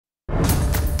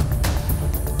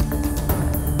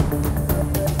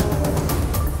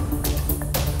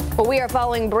Well, we are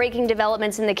following breaking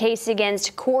developments in the case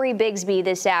against Cory Bigsby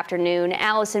this afternoon.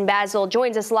 Allison Basil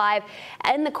joins us live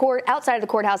in the court, outside of the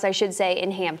courthouse, I should say, in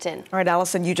Hampton. All right,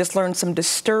 Allison, you just learned some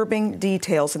disturbing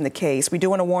details in the case. We do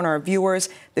want to warn our viewers,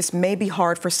 this may be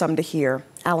hard for some to hear.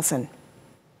 Allison.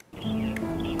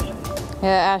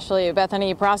 Yeah, Ashley,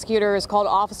 Bethany, prosecutors called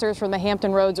officers from the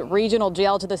Hampton Roads Regional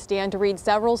Jail to the stand to read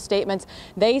several statements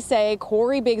they say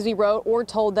Cory Bigsby wrote or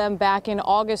told them back in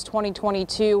August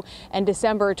 2022 and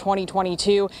December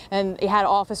 2022. And they had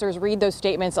officers read those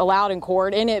statements aloud in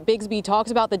court. In it, Bigsby talks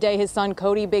about the day his son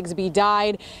Codi Bigsby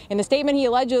died. In the statement, he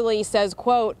allegedly says,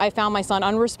 quote, "I found my son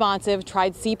unresponsive,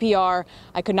 tried CPR,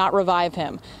 I could not revive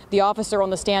him." The officer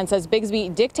on the stand says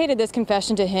Bigsby dictated this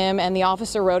confession to him and the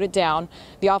officer wrote it down.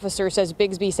 The officer says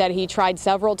Bigsby said he tried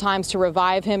several times to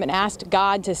revive him and asked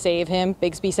God to save him.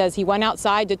 Bigsby says he went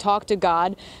outside to talk to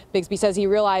God. Bigsby says he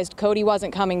realized Codi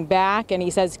wasn't coming back, and he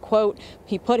says, quote,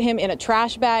 he put him in a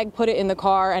trash bag, put it in the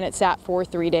car, and it sat for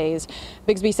 3 days.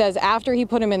 Bigsby says after he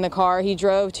put him in the car, he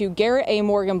drove to Garrett A.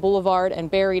 Morgan Boulevard and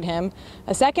buried him.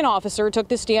 A second officer took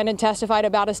the stand and testified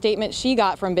about a statement she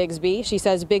got from Bigsby. She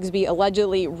says Bigsby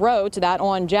allegedly wrote that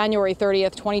on January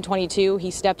 30th, 2022,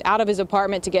 he stepped out of his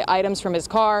apartment to get items from his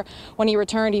car. When he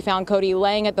returned, he found Codi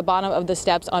laying at the bottom of the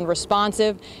steps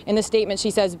unresponsive. In the statement,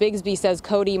 she says Bigsby says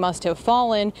Codi must have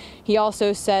fallen. He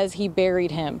also says he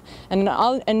buried him. And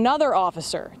another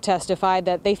officer testified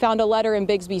that they found a letter in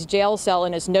Bigsby's jail cell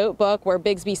in his notebook where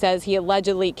Bigsby says he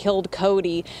allegedly killed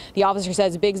Codi. The officer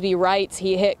says Bigsby writes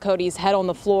he hit Codi's head on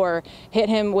the floor, hit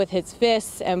him with his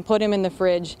fists, and put him in the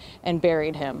fridge and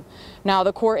buried him. Now,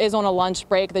 the court is on a lunch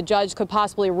break. The judge could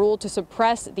possibly rule to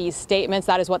suppress these statements.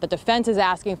 That is what the defense is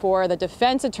asking for. The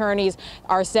defense attorneys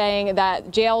are saying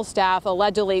that jail staff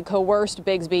allegedly coerced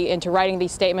Bigsby into writing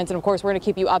these statements. And of course, we're going to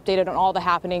keep you updated on all the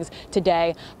happenings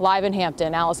today. Live in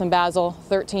Hampton, Allison Basil,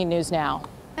 13 News Now.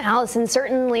 Allison,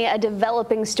 certainly a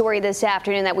developing story this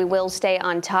afternoon that we will stay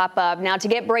on top of. Now, to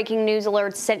get breaking news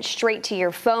alerts sent straight to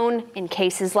your phone in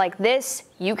cases like this,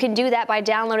 you can do that by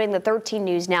downloading the 13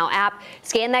 News Now app.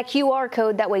 Scan that QR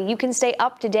code. That way you can stay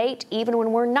up to date even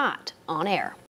when we're not on air.